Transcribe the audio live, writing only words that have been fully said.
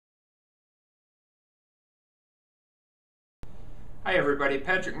Hi everybody,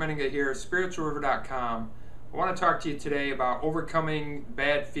 Patrick Meninga here, spiritualriver.com. I want to talk to you today about overcoming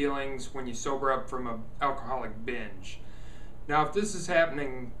bad feelings when you sober up from an alcoholic binge. Now, if this is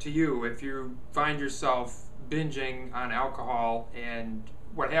happening to you, if you find yourself binging on alcohol, and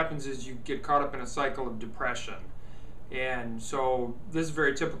what happens is you get caught up in a cycle of depression. And so this is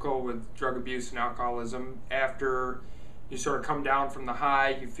very typical with drug abuse and alcoholism. After you sort of come down from the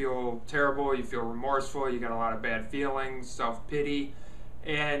high, you feel terrible, you feel remorseful, you got a lot of bad feelings, self-pity,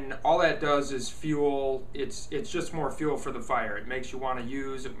 and all that does is fuel. It's just more fuel for the fire. It makes you want to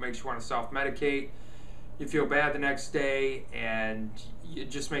use, it makes you want to self-medicate. You feel bad the next day, and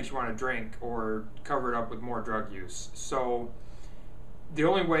it just makes you want to drink or cover it up with more drug use. So the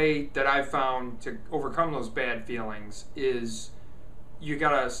only way that I've found to overcome those bad feelings is you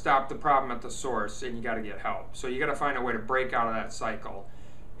got to stop the problem at the source, and you got to get help. So you got to find a way to break out of that cycle.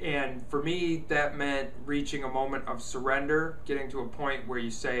 And for me, that meant reaching a moment of surrender, getting to a point where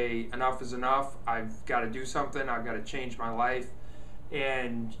you say, enough is enough, I've got to do something, I've got to change my life,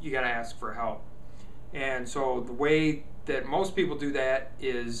 and you got to ask for help. And so the way that most people do that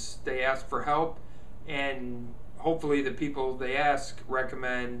is they ask for help, and hopefully the people they ask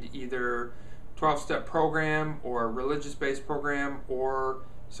recommend either 12-step program or a religious-based program or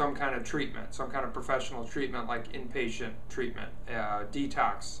some kind of treatment, some kind of professional treatment like inpatient treatment,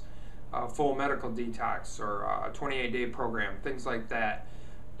 detox, full medical detox, or a 28-day program, things like that.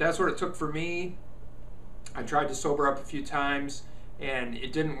 That's what it took for me. I tried to sober up a few times, and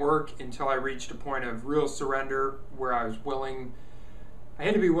it didn't work until I reached a point of real surrender where I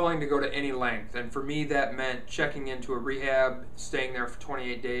had to be willing to go to any length. And for me, that meant checking into a rehab, staying there for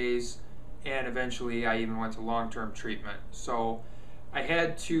 28 days, and eventually I even went to long-term treatment. So I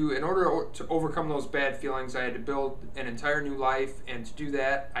had to, in order to overcome those bad feelings, I had to build an entire new life, and to do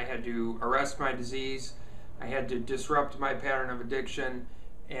that, I had to arrest my disease, I had to disrupt my pattern of addiction,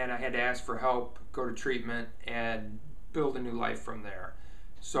 and I had to ask for help, go to treatment, and build a new life from there.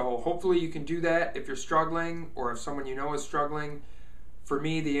 So hopefully you can do that if you're struggling, or if someone you know is struggling. For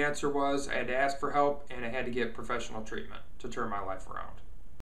me, the answer was I had to ask for help, and I had to get professional treatment to turn my life around.